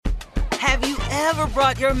Have you ever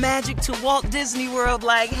brought your magic to Walt Disney World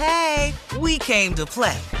like, hey, we came to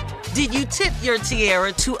play? Did you tip your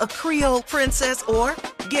tiara to a Creole princess or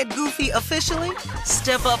get goofy officially?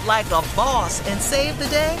 Step up like a boss and save the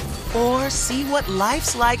day? Or see what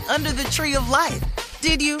life's like under the tree of life?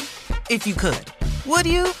 Did you? If you could. Would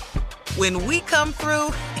you? When we come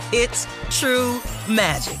through, it's true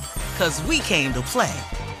magic. 'Cause we came to play.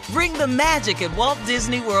 Bring the magic at Walt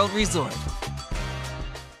Disney World Resort.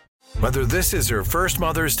 Whether this is her first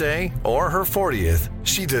Mother's Day or her 40th,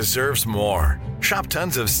 she deserves more. Shop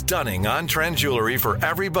tons of stunning on-trend jewelry for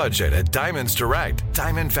every budget at Diamonds Direct.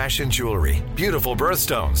 Diamond fashion jewelry, beautiful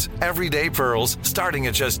birthstones, everyday pearls starting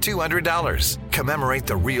at just $200. Commemorate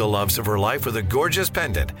the real loves of her life with a gorgeous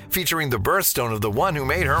pendant featuring the birthstone of the one who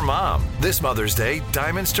made her mom. This Mother's Day,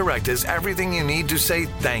 Diamonds Direct is everything you need to say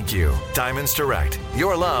thank you. Diamonds Direct,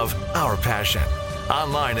 your love, our passion.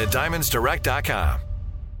 Online at diamondsdirect.com.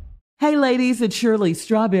 Hey ladies, it's Shirley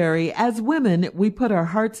Strawberry. As women, we put our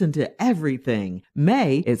hearts into everything.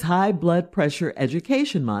 May is High Blood Pressure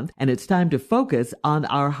Education Month, and it's time to focus on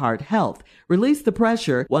our heart health. Release the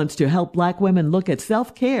Pressure wants to help Black women look at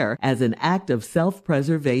self-care as an act of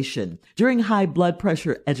self-preservation. During High Blood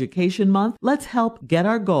Pressure Education Month, let's help get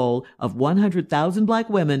our goal of 100,000 Black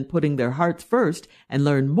women putting their hearts first and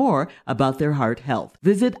learn more about their heart health.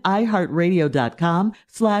 Visit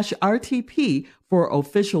iHeartRadio.com/RTP for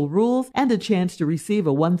official rules and a chance to receive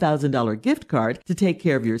a $1,000 gift card to take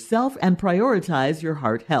care of yourself and prioritize your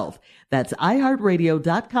heart health. That's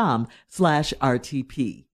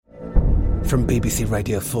iHeartRadio.com/RTP. From BBC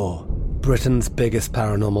Radio 4, Britain's biggest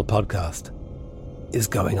paranormal podcast is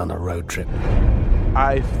going on a road trip.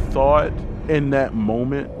 I thought in that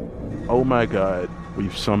moment, oh my God,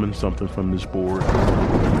 we've summoned something from this board.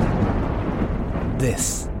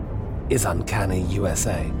 This is Uncanny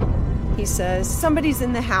USA. He says, somebody's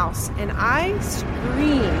in the house, and I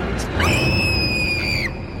screamed.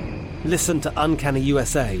 Listen to Uncanny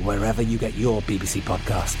USA wherever you get your BBC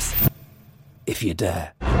podcasts, if you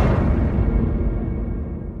dare.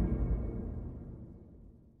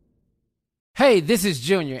 Hey, this is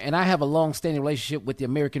Junior, and I have a long-standing relationship with the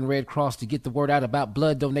American Red Cross to get the word out about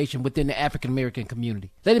blood donation within the African-American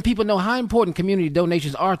community, letting people know how important community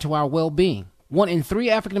donations are to our well-being. 1 in 3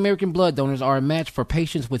 African-American blood donors are a match for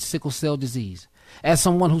patients with sickle cell disease. As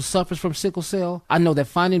someone who suffers from sickle cell, I know that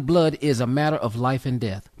finding blood is a matter of life and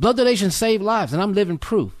death. Blood donations save lives, and I'm living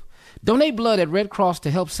proof. Donate blood at Red Cross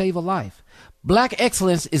to help save a life. Black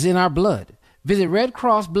excellence is in our blood. Visit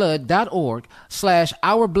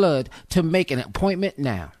redcrossblood.org/ourblood to make an appointment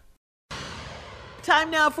now.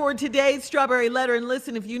 Time now for today's Strawberry Letter. And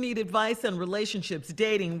listen, if you need advice on relationships,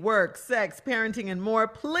 dating, work, sex, parenting, and more,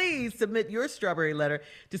 please submit your Strawberry Letter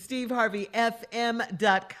to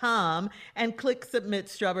steveharveyfm.com and click Submit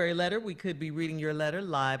Strawberry Letter. We could be reading your letter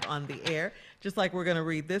live on the air, just like we're going to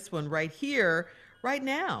read this one right here, right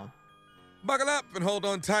now. Buckle up and hold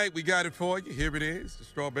on tight. We got it for you. Here it is, the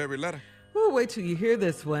Strawberry Letter. Ooh, wait till you hear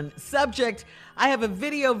this one. Subject, I have a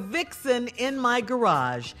video vixen in my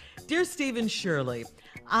garage. Dear Steve and Shirley,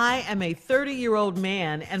 I am a 30-year-old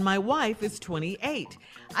man and my wife is 28.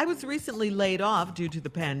 I was recently laid off due to the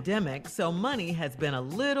pandemic, so money has been a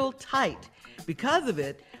little tight. Because of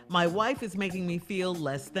it, my wife is making me feel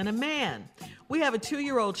less than a man. We have a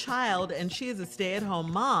 2-year-old child and she is a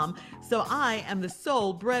stay-at-home mom, so I am the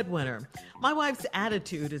sole breadwinner. My wife's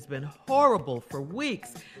attitude has been horrible for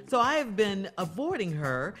weeks, so I have been avoiding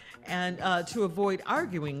her and to avoid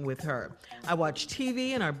arguing with her. I watch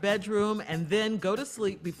TV in our bedroom and then go to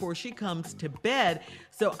sleep before she comes to bed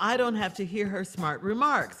so I don't have to hear her smart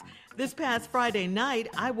remarks. This past Friday night,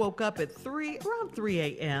 I woke up at around 3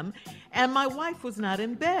 a.m., and my wife was not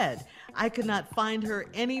in bed. I could not find her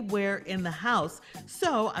anywhere in the house,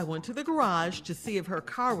 so I went to the garage to see if her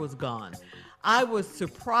car was gone. I was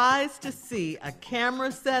surprised to see a camera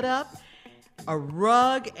set up, a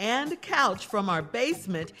rug, and a couch from our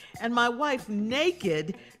basement, and my wife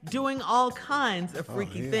naked doing all kinds of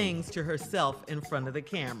freaky things to herself in front of the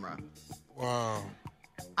camera. Wow.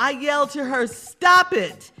 I yelled to her, "Stop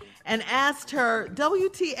it!" and asked her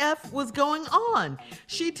WTF was going on.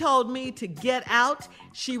 She told me to get out.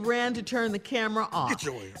 She ran to turn the camera off. Get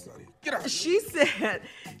your ass out of here. Get out.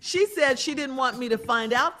 She said she didn't want me to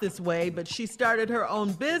find out this way, but she started her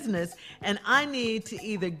own business and I need to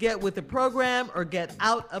either get with the program or get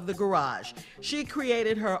out of the garage. She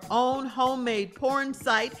created her own homemade porn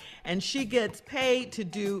site and she gets paid to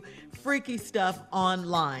do freaky stuff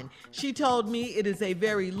online. She told me it is a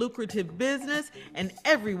very lucrative business and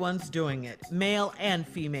everyone's doing it, male and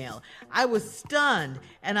female. I was stunned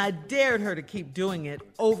and I dared her to keep doing it,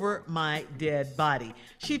 over my dead body.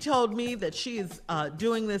 She told me that she is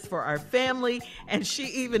doing this for our family, and she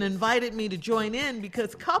even invited me to join in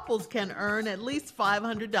because couples can earn at least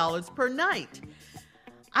 $500 per night.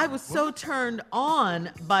 I was so turned on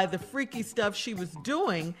by the freaky stuff she was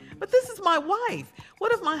doing, but this is my wife.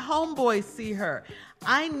 What if my homeboys see her?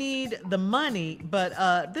 I need the money,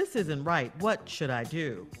 but this isn't right. What should I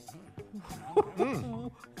do?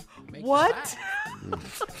 What? Did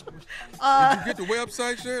you get the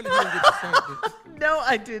website, Shirley? You didn't get the site, did you? No,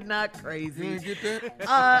 I did not, crazy. You didn't get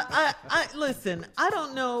that? I listen, I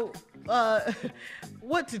don't know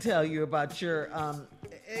what to tell you about your,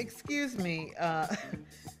 excuse me,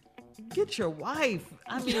 get your wife.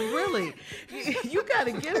 I mean, really, you got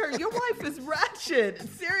to get her. Your wife is ratchet.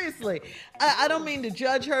 Seriously. I don't mean to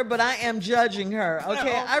judge her, but I am judging her.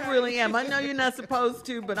 Okay? I really am. I know you're not supposed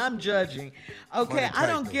to, but I'm judging. Okay? I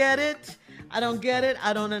don't get it. I don't get it.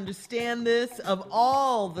 I don't understand this. Of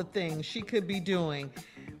all the things she could be doing,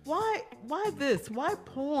 why this? Why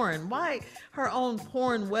porn? Why her own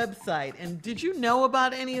porn website? And did you know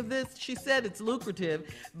about any of this? She said it's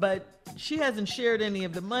lucrative, but she hasn't shared any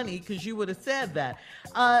of the money because you would have said that.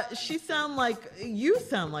 You sound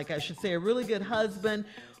like, I should say, a really good husband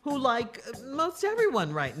who, like most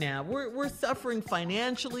everyone right now, we're suffering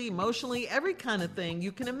financially, emotionally, every kind of thing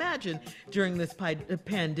you can imagine during this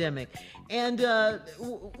pandemic. And,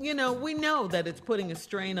 we know that it's putting a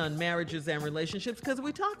strain on marriages and relationships because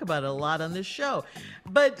we talk about it a lot on this show.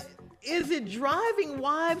 But is it driving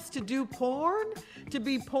wives to do porn, to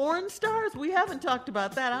be porn stars? We haven't talked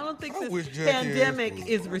about that. I don't think this pandemic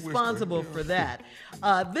is responsible for that.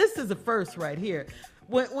 This is a first right here.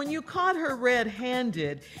 When you caught her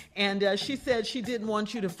red-handed and she said she didn't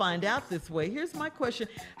want you to find out this way, here's my question.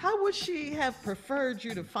 How would she have preferred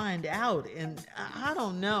you to find out? And I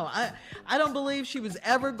don't know. I don't believe she was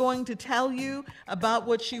ever going to tell you about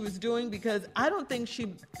what she was doing because I don't think she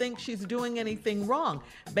thinks she's doing anything wrong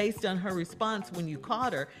based on her response when you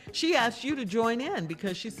caught her. She asked you to join in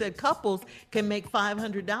because she said couples can make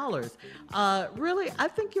 $500. Really, I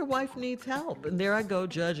think your wife needs help. And there I go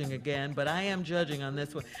judging again, but I am judging on this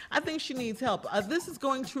one. I think she needs help. This is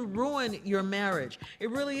going to ruin your marriage. It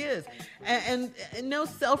really is. And no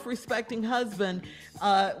self-respecting husband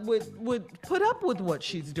would put up with what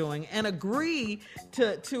she's doing and agree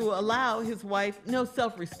to allow his wife, no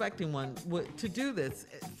self-respecting one, to do this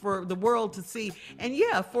for the world to see. And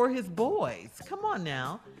yeah, for his boys. Come on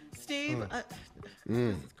now. Steve,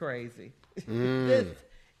 this is crazy. This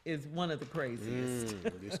is one of the craziest.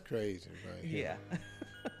 It's crazy, right? Yeah.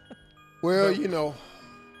 Well,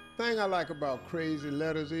 thing I like about crazy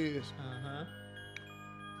letters is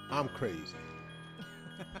I'm crazy.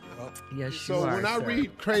 Yes, so when I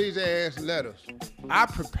read crazy ass letters, I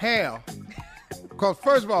prepare because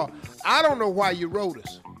first of all, I don't know why you wrote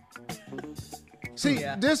us. See,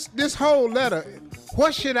 this whole letter,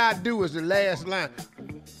 what should I do is the last line.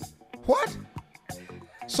 What?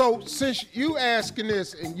 So since you asking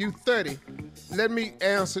this and you 30, let me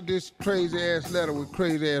answer this crazy ass letter with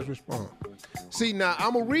crazy ass response. See, now,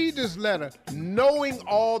 I'm going to read this letter knowing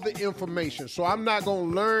all the information, so I'm not going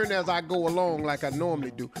to learn as I go along like I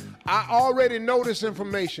normally do. I already know this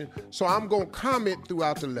information, so I'm going to comment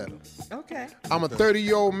throughout the letter. Okay. I'm a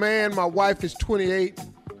 30-year-old man. My wife is 28.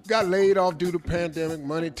 Got laid off due to pandemic,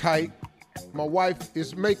 money tight. My wife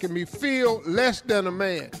is making me feel less than a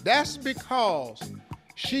man. That's because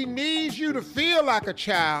she needs you to feel like a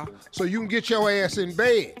child so you can get your ass in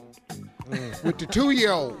bed. With the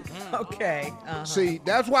 2-year-old. Okay. See,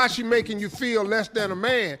 that's why she making you feel less than a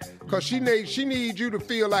man, because she needs you to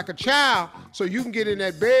feel like a child so you can get in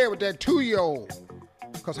that bed with that 2-year-old.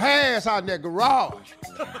 Because her ass out in that garage.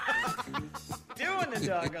 Doing the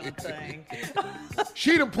doggone thing.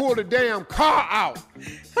 She done pulled the damn car out.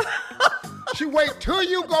 She wait till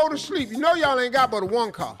you go to sleep. You know y'all ain't got but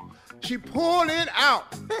one car. She pulled it out.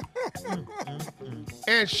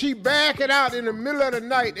 And she back it out in the middle of the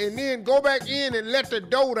night and then go back in and let the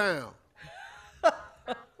door down.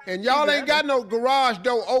 And y'all ain't got no garage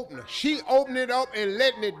door opener. She opened it up and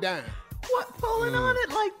letting it down. What, pulling on it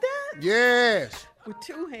like that? Yes. With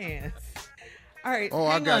 2 hands. All right. Oh,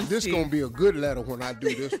 hang on, this Steve. gonna be a good letter when I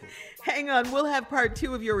do this one. Hang on. We'll have part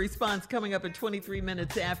 2 of your response coming up in 23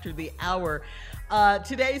 minutes after the hour.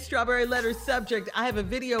 Today's Strawberry Letter subject, I have a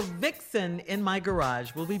video vixen in my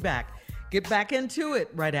garage. We'll be back. Get back into it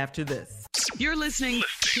right after this. You're listening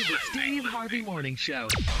to the Steve Harvey Morning Show.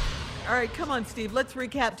 All right, come on, Steve. Let's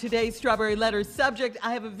recap today's Strawberry Letter subject.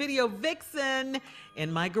 I have a video vixen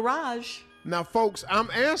in my garage. Now, folks, I'm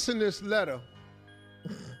answering this letter,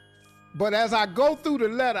 but as I go through the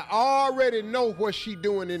letter, I already know what she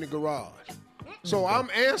doing in the garage. So I'm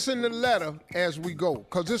answering the letter as we go,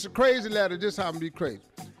 because it's a crazy letter. This happened to be crazy.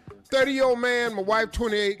 30-year-old man, my wife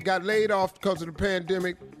 28, got laid off because of the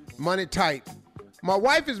pandemic, money tight. My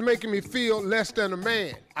wife is making me feel less than a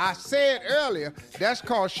man. I said earlier, that's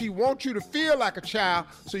because she wants you to feel like a child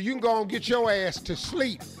so you can go and get your ass to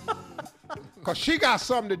sleep. Because she got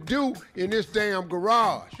something to do in this damn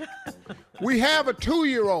garage. We have a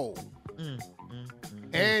 2-year-old,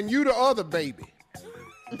 and you the other baby.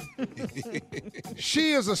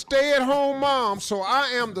 She is a stay-at-home mom, so I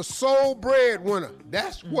am the sole breadwinner.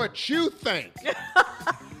 That's what you think.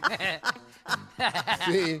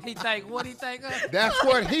 See? He think what he think of? That's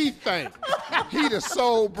what he think. He the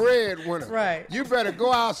sole breadwinner. Right. You better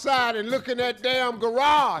go outside and look in that damn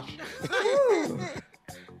garage.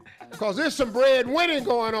 Because there's some breadwinning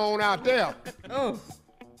going on out there. Oh.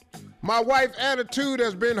 My wife's attitude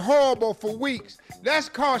has been horrible for weeks. That's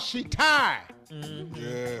because she tired.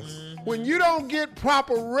 Yes. When you don't get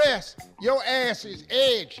proper rest, your ass is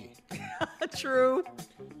edgy. True.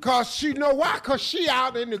 Because she know why? Because she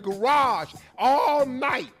out in the garage all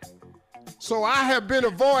night. So I have been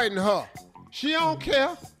avoiding her. She don't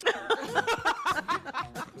care.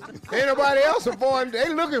 Ain't nobody else avoiding. They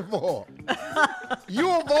looking for her. You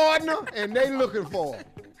avoiding her, and they looking for her.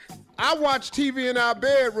 I watch TV in our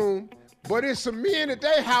bedroom, but it's some men at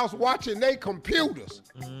their house watching their computers.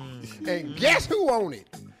 And guess who on it?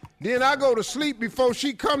 Then I go to sleep before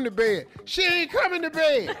she come to bed. She ain't coming to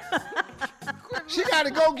bed. She got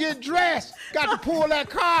to go get dressed. Got to pull that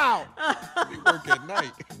car out. You work at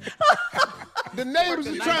night. The neighbors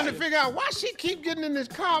is trying to figure out why she keep getting in this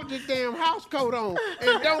car with this damn house coat on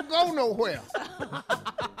and don't go nowhere.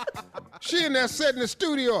 She in there setting the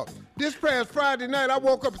studio up. This past Friday night, I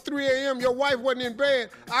woke up at 3 a.m. Your wife wasn't in bed.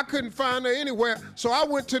 I couldn't find her anywhere, so I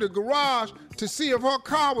went to the garage to see if her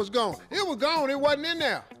car was gone. It was gone. It wasn't in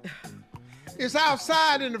there. It's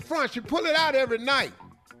outside in the front. She pull it out every night.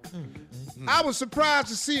 I was surprised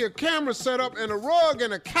to see a camera set up and a rug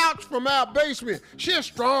and a couch from our basement. She a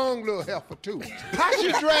strong little heifer, too. How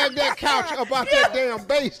she dragged that couch up out that damn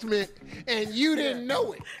basement and you didn't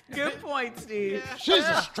know it? Good point, Steve. She's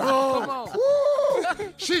a strong,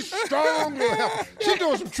 she's strong little heifer. She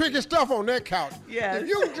doing some tricky stuff on that couch. Yes. If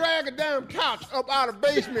you drag a damn couch up out of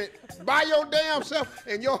basement by your damn self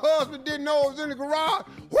and your husband didn't know it was in the garage,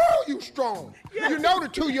 whoo, you strong. Yes. You know the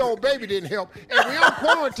 2-year-old baby didn't help. And we on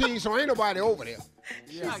quarantine, so ain't nobody over there.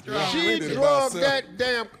 Yeah, she drugged that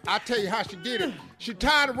damn, I tell you how she did it. She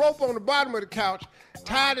tied a rope on the bottom of the couch,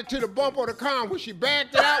 tied it to the bumper of the car, and when she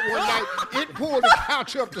backed it out one night, it pulled the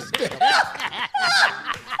couch up the steps.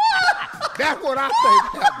 That's what I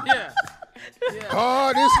think happened. Yeah.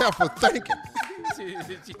 Oh, this heifer thinking.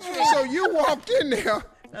 So you walked in there.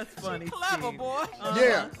 That's funny. Clever, Steve. boy.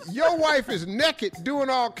 Yeah, your wife is naked doing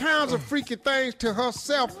all kinds of freaky things to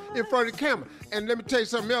herself in front of the camera. And let me tell you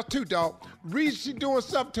something else too, dog. Reason she doing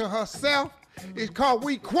something to herself is called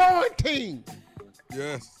we quarantine.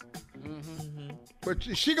 Yes. But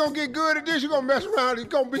she gonna get good at this. She gonna mess around. There's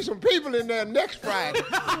gonna be some people in there next Friday.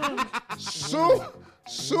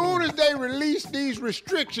 Soon as they release these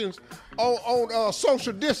restrictions on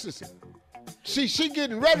social distancing, she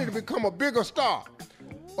getting ready to become a bigger star.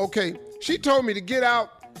 Okay, she told me to get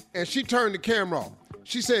out, and she turned the camera off.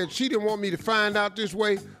 She said she didn't want me to find out this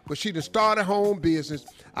way, but she done started her own business.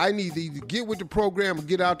 I need to either get with the program or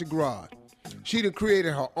get out the garage. She done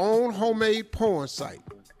created her own homemade porn site.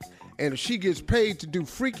 And if she gets paid to do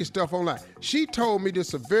freaky stuff online, she told me this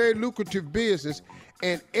is a very lucrative business,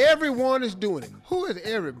 and everyone is doing it. Who is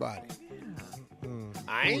everybody?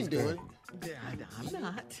 I ain't doing it. I'm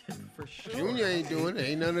not, for sure. Junior ain't doing it.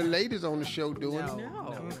 Ain't none of the ladies on the show doing it.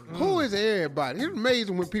 No. Who is everybody? It's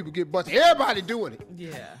amazing when people get busted. Everybody doing it.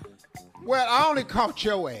 Yeah. Well, I only caught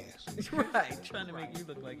your ass. Right. Trying to make you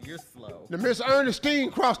look like you're slow. The Miss Ernestine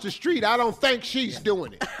across the street, I don't think she's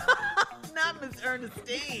doing it. Not Miss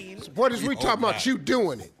Ernestine. What is we talking about you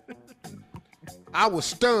doing it? I was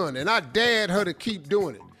stunned, and I dared her to keep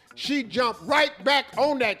doing it. She jumped right back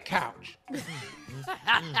on that couch.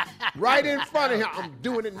 Right in front of him. I'm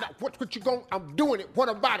doing it now. What you going? I'm doing it. What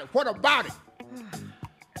about it? What about it?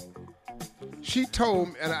 She told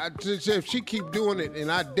me, and I said if she keep doing it,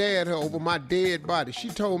 and I dared her over my dead body. She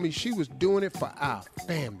told me she was doing it for our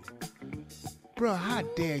family. Bruh, how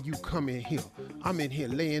dare you come in here? I'm in here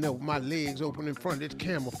laying up with my legs open in front of this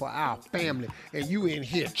camera for our family, and you in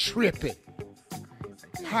here tripping.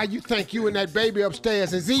 How you think you and that baby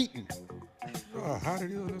upstairs is eating? How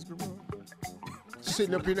did you in this garage?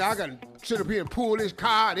 Sitting up in there, sit up here and pull this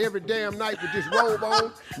car out every damn night with this robe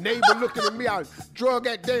on. Neighbor looking at me, I drug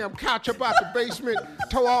that damn couch up out the basement,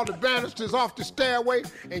 tore all the banisters off the stairway,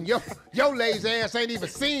 and your lazy ass ain't even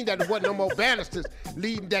seen that there wasn't no more banisters,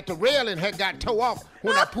 leading that the railing had got tore off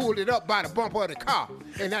when I pulled it up by the bumper of the car.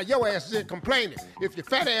 And now your ass is in complaining. If your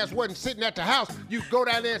fat ass wasn't sitting at the house, you'd go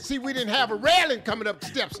down there and see we didn't have a railing coming up the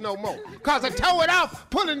steps no more. Cause I tore it off,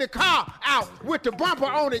 pulling the car out with the bumper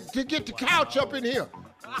on it to get the couch up in here.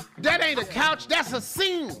 That ain't a couch, that's a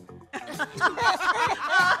scene.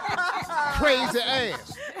 Crazy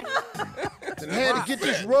ass. And I had to get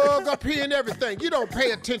this rug up here and everything. You don't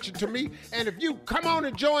pay attention to me. And if you come on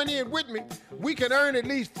and join in with me, we can earn at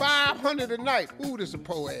least $500 a night. Ooh, this is a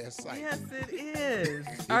poor ass site. Yes, it is.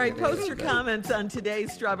 All right, post your comments on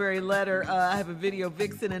today's Strawberry Letter. I have a video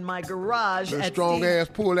vixen in my garage. That strong ass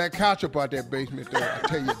pull that couch up out that basement there, I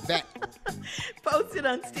tell you that. Post it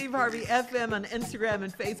on Steve Harvey FM on Instagram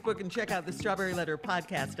and Facebook, and check out the Strawberry Letter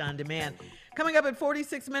podcast on demand. Coming up at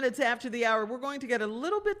 46 minutes after the hour, we're going to get a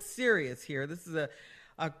little bit serious here. This is a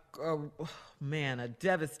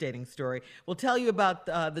devastating story. We'll tell you about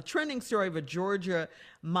the trending story of a Georgia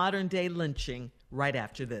modern-day lynching right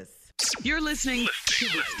after this. You're listening to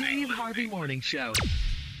the Steve Harvey Morning Show.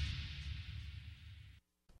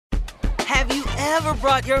 Have you ever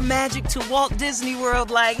brought your magic to Walt Disney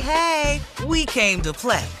World like, hey, we came to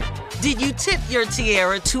play? Did you tip your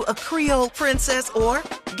tiara to a Creole princess or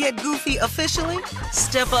get goofy officially?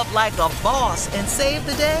 Step up like a boss and save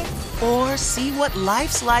the day? Or see what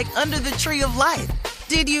life's like under the tree of life?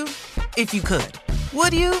 Did you? If you could.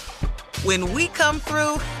 Would you? When we come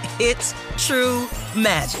through, it's true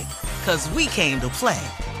magic. 'Cause we came to play.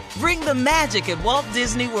 Bring the magic at Walt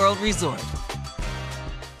Disney World Resort.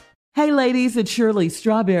 Hey ladies, it's Shirley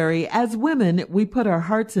Strawberry. As women, we put our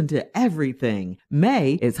hearts into everything.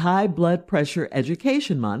 May is High Blood Pressure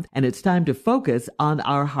Education Month, and it's time to focus on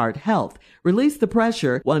our heart health. Release the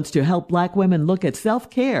Pressure wants to help Black women look at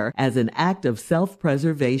self-care as an act of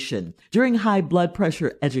self-preservation. During High Blood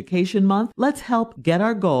Pressure Education Month, let's help get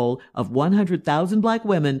our goal of 100,000 Black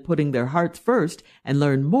women putting their hearts first and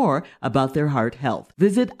learn more about their heart health.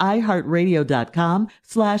 Visit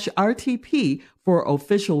iHeartRadio.com/RTP for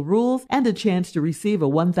official rules and a chance to receive a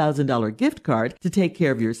 $1,000 gift card to take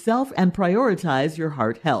care of yourself and prioritize your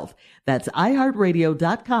heart health. That's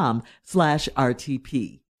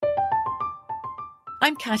iHeartRadio.com/RTP.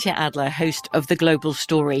 I'm Katya Adler, host of The Global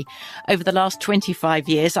Story. Over the last 25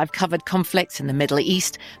 years, I've covered conflicts in the Middle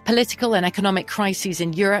East, political and economic crises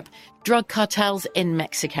in Europe, drug cartels in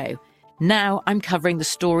Mexico. Now I'm covering the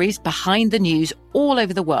stories behind the news all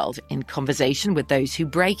over the world in conversation with those who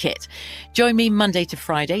break it. Join me Monday to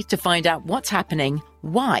Friday to find out what's happening,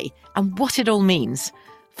 why, and what it all means.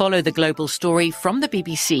 Follow The Global Story from the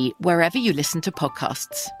BBC wherever you listen to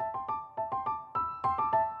podcasts.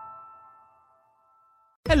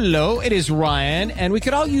 Hello, it is Ryan, and we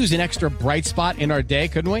could all use an extra bright spot in our day,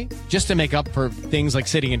 couldn't we? Just to make up for things like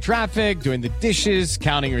sitting in traffic, doing the dishes,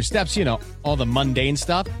 counting your steps, you know, all the mundane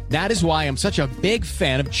stuff. That is why I'm such a big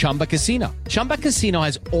fan of Chumba Casino. Chumba Casino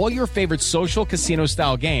has all your favorite social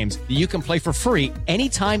casino-style games that you can play for free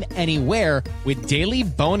anytime, anywhere with daily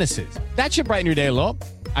bonuses. That should brighten your day a little.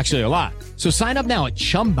 Actually, a lot. So sign up now at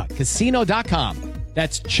ChumbaCasino.com.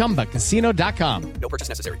 That's ChumbaCasino.com. No purchase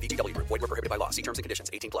necessary. VGW Group. Void where prohibited by law. See terms and conditions.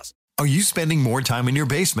 18+. Are you spending more time in your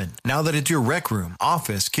basement now that it's your rec room,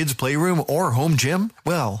 office, kids' playroom, or home gym?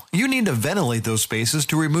 Well, you need to ventilate those spaces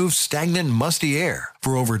to remove stagnant, musty air.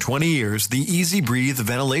 For over 20 years, the Easy Breathe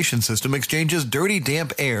ventilation system exchanges dirty,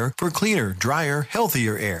 damp air for cleaner, drier,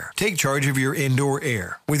 healthier air. Take charge of your indoor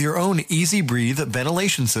air with your own Easy Breathe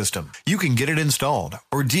ventilation system. You can get it installed,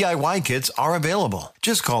 or DIY kits are available.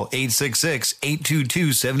 Just call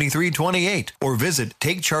 866-822-7328 or visit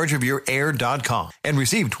TakeChargeOfYourAir.com and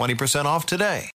receive 20% off today.